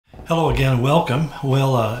Hello again, welcome.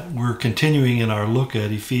 Well, we're continuing in our look at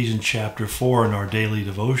Ephesians chapter 4 in our daily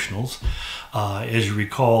devotionals. As you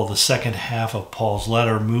recall, the second half of Paul's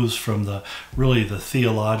letter moves from the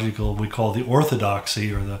theological, we call the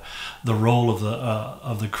orthodoxy, or the role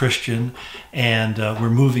of the Christian, and we're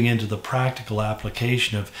moving into the practical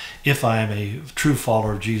application of, if I am a true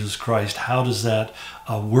follower of Jesus Christ, how does that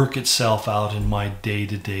work itself out in my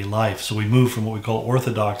day-to-day life? So we move from what we call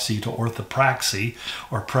orthodoxy to orthopraxy,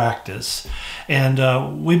 or practice.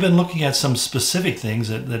 And we've been looking at some specific things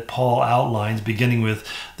that Paul outlines, beginning with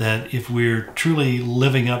that if we're truly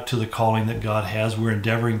living up to the calling that God has, we're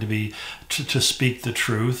endeavoring to speak the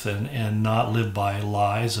truth and not live by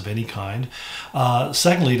lies of any kind.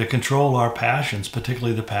 Secondly, to control our passions,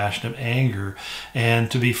 particularly the passion of anger,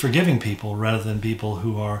 and to be forgiving people rather than people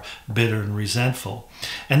who are bitter and resentful.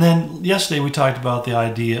 And then yesterday we talked about the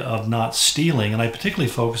idea of not stealing, and I particularly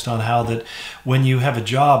focused on how that when you have a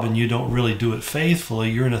job and you don't really do it faithfully,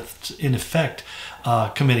 you're in effect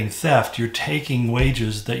committing theft. You're taking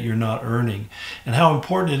wages that you're not earning, and how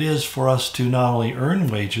important it is for us to not only earn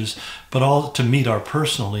wages, but all to meet our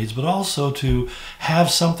personal needs, but also to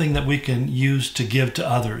have something that we can use to give to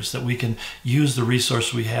others, that we can use the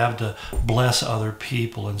resource we have to bless other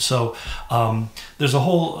people. And so there's a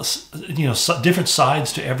whole, different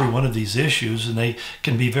sides to every one of these issues, and they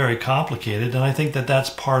can be very complicated. And I think that that's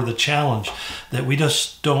part of the challenge, that we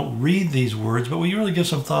just don't read these words, but we really give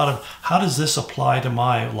some thought of, how does this apply to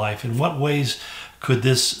my life? In what ways could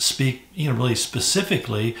this speak, really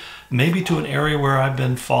specifically, maybe to an area where I've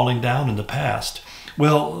been falling down in the past?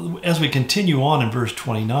 Well, as we continue on in verse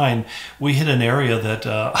 29, we hit an area that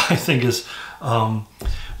I think is,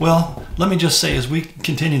 let me just say, as we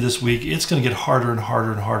continue this week, it's going to get harder and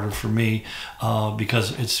harder and harder for me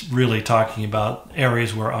because it's really talking about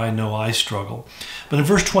areas where I know I struggle. But in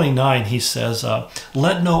verse 29, he says,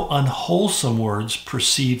 "Let no unwholesome words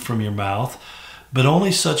proceed from your mouth, but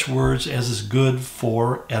only such words as is good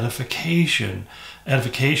for edification."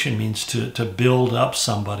 Edification means to build up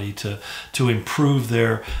somebody, to improve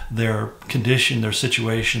their condition, their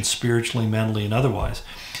situation, spiritually, mentally, and otherwise.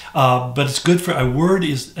 But it's good for, a word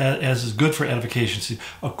is as is good for edification,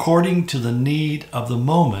 according to the need of the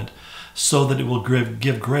moment, so that it will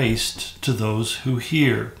give grace to those who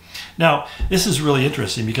hear. Now, this is really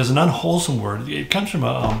interesting because an unwholesome word, it comes from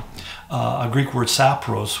a Greek word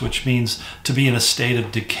sapros, which means to be in a state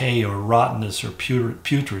of decay or rottenness or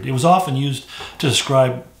putrid. It was often used to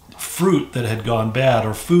describe fruit that had gone bad,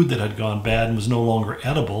 or food that had gone bad and was no longer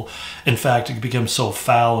edible. In fact, it could become so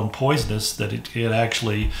foul and poisonous that it could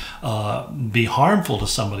actually be harmful to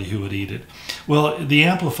somebody who would eat it. Well, the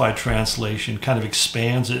Amplified Translation kind of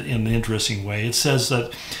expands it in an interesting way. It says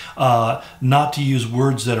that not to use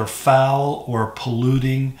words that are foul or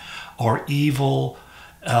polluting or evil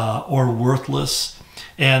or worthless.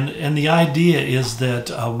 And the idea is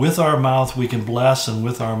that with our mouth we can bless, and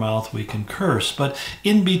with our mouth we can curse. But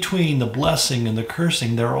in between the blessing and the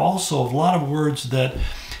cursing, there are also a lot of words that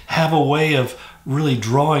have a way of really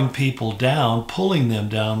drawing people down, pulling them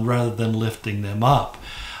down rather than lifting them up.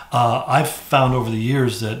 I've found over the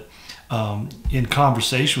years that in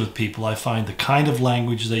conversation with people, I find the kind of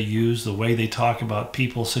language they use, the way they talk about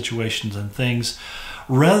people, situations, and things,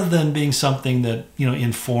 rather than being something that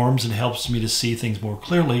informs and helps me to see things more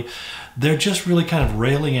clearly, they're just really kind of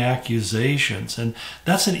railing accusations, and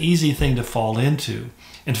that's an easy thing to fall into.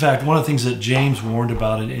 In fact, one of the things that James warned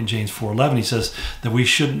about in James 4:11, he says that we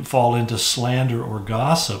shouldn't fall into slander or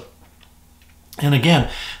gossip. And again,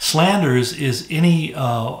 slander is any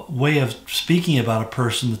way of speaking about a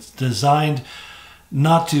person that's designed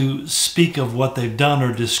not to speak of what they've done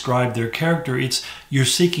or describe their character. It's you're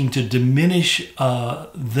seeking to diminish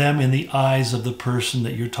them in the eyes of the person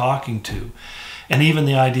that you're talking to. And even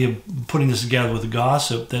the idea of putting this together with the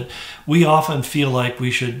gossip, that we often feel like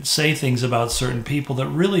we should say things about certain people that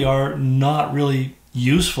really are not really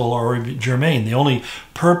useful or germane. The only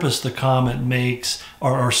purpose the comment makes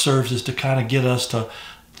or serves is to kind of get us to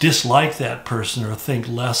dislike that person or think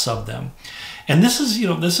less of them. And this is,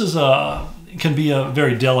 can be a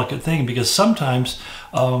very delicate thing, because sometimes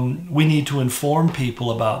we need to inform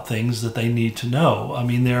people about things that they need to know. I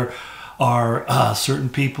mean, there are certain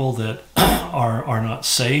people that are not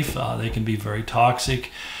safe. They can be very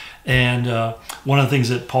toxic. And one of the things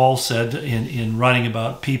that Paul said in writing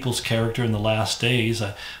about people's character in the last days,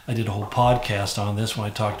 I did a whole podcast on this when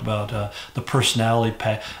I talked about the personality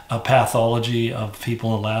pathology of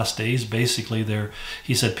people in the last days. Basically,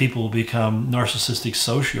 he said people will become narcissistic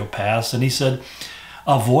sociopaths. And he said,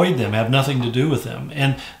 avoid them, have nothing to do with them.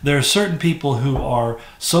 And there are certain people who are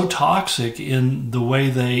so toxic in the way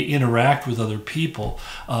they interact with other people.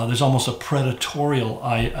 There's almost a predatorial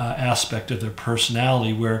aspect of their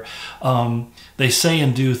personality where they say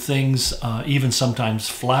and do things, even sometimes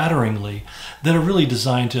flatteringly, that are really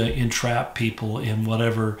designed to entrap people in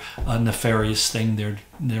whatever nefarious thing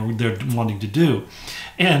they're wanting to do.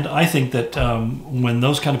 And I think that when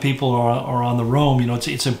those kind of people are on the roam,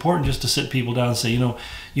 it's important just to sit people down and say,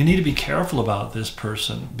 you need to be careful about this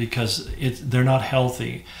person because they're not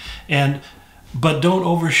healthy. But don't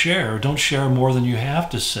overshare. Don't share more than you have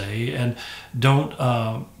to say, and don't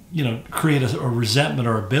create a resentment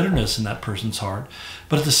or a bitterness in that person's heart.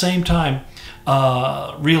 But at the same time,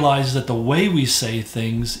 realize that the way we say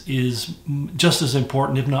things is just as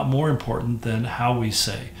important, if not more important, than how we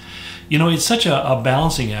say. It's such a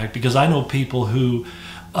balancing act, because I know people who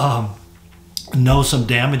know some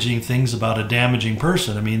damaging things about a damaging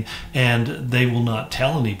person. And they will not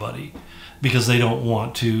tell anybody because they don't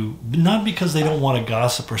want to, not because they don't want to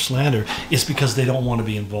gossip or slander, it's because they don't want to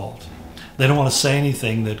be involved. They don't want to say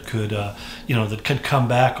anything that could, that could come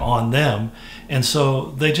back on them. And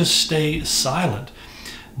so they just stay silent.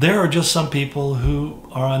 There are just some people who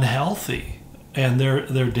are unhealthy and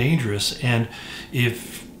they're dangerous. And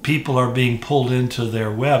if people are being pulled into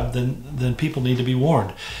their web, then people need to be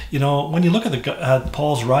warned. When you look at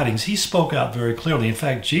Paul's writings, he spoke out very clearly. In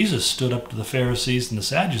fact, Jesus stood up to the Pharisees and the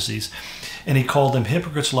Sadducees, and he called them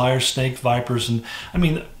hypocrites, liars, snake, vipers, and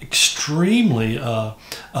extremely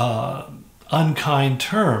unkind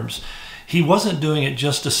terms. He wasn't doing it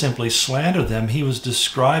just to simply slander them. He was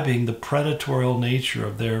describing the predatorial nature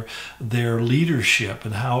of their leadership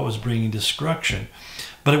and how it was bringing destruction.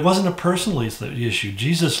 But it wasn't a personal issue.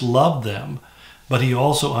 Jesus loved them, but he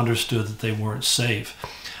also understood that they weren't safe.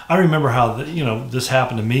 I remember how this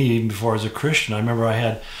happened to me even before I was a Christian. I remember I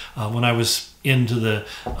had, when I was into the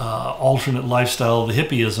alternate lifestyle of the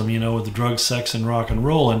hippieism, with the drugs, sex, and rock and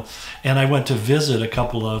roll, and I went to visit a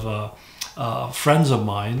couple of friends of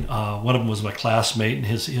mine. One of them was my classmate and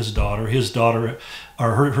his daughter. His daughter,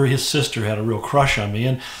 or his sister, had a real crush on me,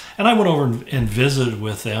 and I went over and visited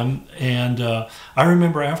with them. And I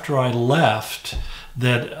remember after I left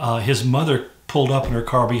that his mother pulled up in her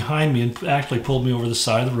car behind me and actually pulled me over the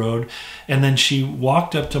side of the road, and then she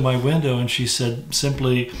walked up to my window and she said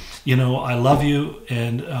simply, I love you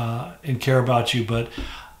and care about you, but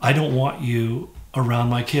I don't want you around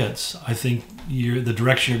my kids. I think the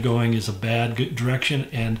direction you're going is a bad direction,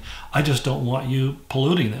 and I just don't want you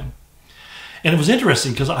polluting them. And it was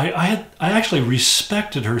interesting because I actually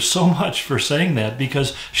respected her so much for saying that,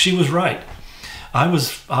 because she was right. I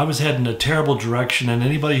was heading a terrible direction, and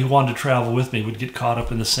anybody who wanted to travel with me would get caught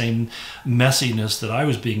up in the same messiness that I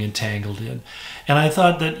was being entangled in. And I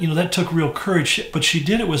thought that, that took real courage, but she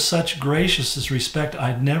did it with such graciousness, respect.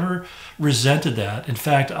 I'd never resented that. In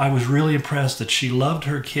fact, I was really impressed that she loved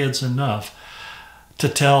her kids enough to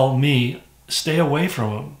tell me, stay away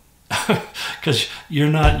from them, because you're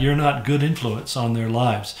not good influence on their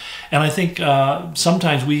lives. And I think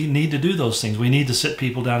sometimes we need to do those things. We need to sit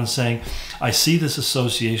people down and saying, I see this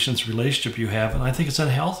association, this relationship you have, and I think it's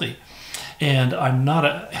unhealthy. And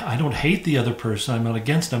I don't hate the other person, I'm not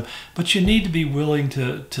against them, but you need to be willing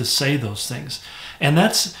to say those things. And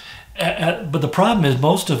but the problem is,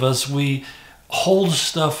 most of us, we hold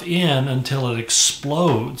stuff in until it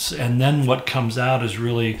explodes, and then what comes out is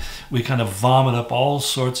really, we kind of vomit up all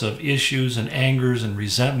sorts of issues and angers and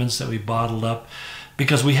resentments that we bottled up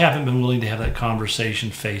because we haven't been willing to have that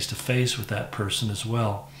conversation face to face with that person as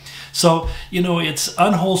well. So, it's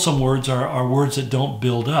unwholesome words are words that don't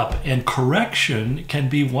build up, and correction can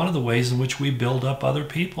be one of the ways in which we build up other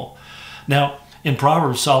people. Now, in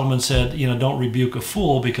Proverbs, Solomon said, don't rebuke a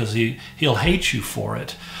fool because he'll hate you for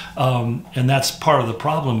it. And that's part of the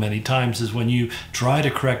problem many times, is when you try to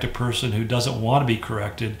correct a person who doesn't want to be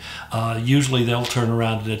corrected, usually they'll turn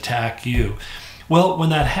around and attack you. Well, when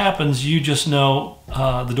that happens, you just know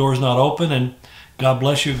the door's not open, and God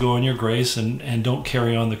bless you, go in your grace, and don't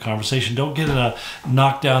carry on the conversation. Don't get in a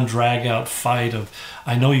knockdown, drag-out fight of,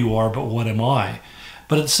 I know you are, but what am I?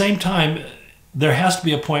 But at the same time, there has to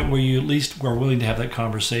be a point where you at least are willing to have that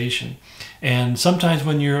conversation. And sometimes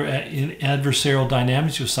when you're in adversarial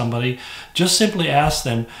dynamics with somebody, just simply ask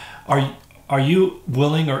them, are you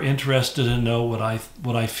willing or interested to know what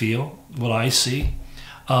I feel, what I see?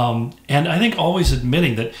 And I think always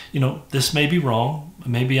admitting that, this may be wrong,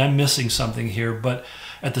 maybe I'm missing something here, but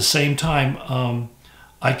at the same time,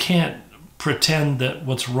 I can't pretend that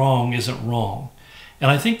what's wrong isn't wrong. And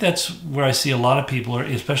I think that's where I see a lot of people,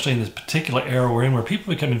 especially in this particular era we're in, where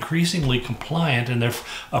people become increasingly compliant and they're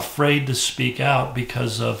afraid to speak out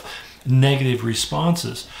because of negative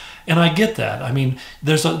responses. And I get that. I mean,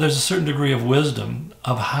 there's a certain degree of wisdom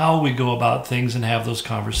of how we go about things and have those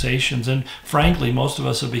conversations. And frankly, most of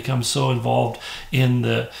us have become so involved in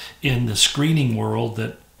the screening world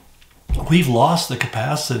that we've lost the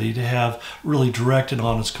capacity to have really direct and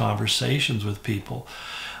honest conversations with people.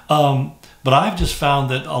 But I've just found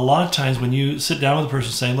that a lot of times when you sit down with a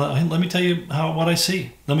person saying, let me tell you what I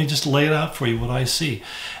see. Let me just lay it out for you, what I see.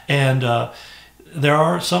 And there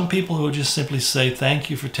are some people who just simply say, thank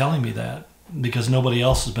you for telling me that, because nobody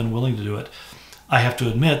else has been willing to do it. I have to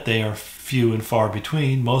admit they are few and far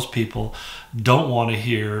between. Most people don't want to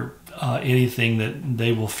hear anything that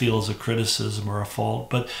they will feel as a criticism or a fault,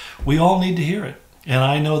 but we all need to hear it. And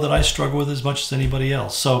I know that I struggle with it as much as anybody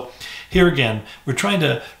else. So here again, we're trying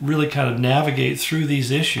to really kind of navigate through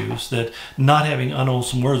these issues, that not having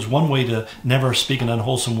unwholesome words. One way to never speak an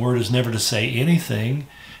unwholesome word is never to say anything.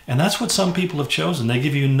 And that's what some people have chosen. They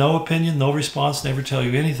give you no opinion, no response, never tell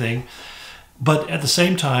you anything. But at the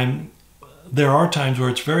same time, there are times where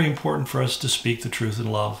it's very important for us to speak the truth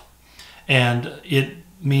in love. And it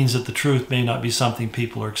means that the truth may not be something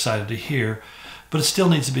people are excited to hear, but it still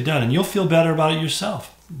needs to be done. And you'll feel better about it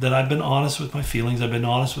yourself, that I've been honest with my feelings, I've been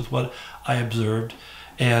honest with what I observed,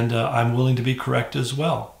 and I'm willing to be correct as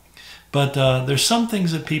well. But there's some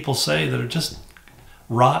things that people say that are just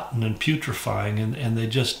rotten and putrefying, and they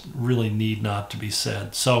just really need not to be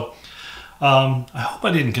said. So I hope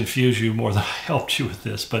I didn't confuse you more than I helped you with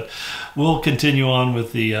this, but we'll continue on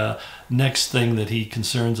with the next thing that he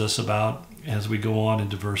concerns us about as we go on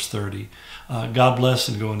into verse 30. God bless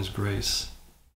and go in his grace.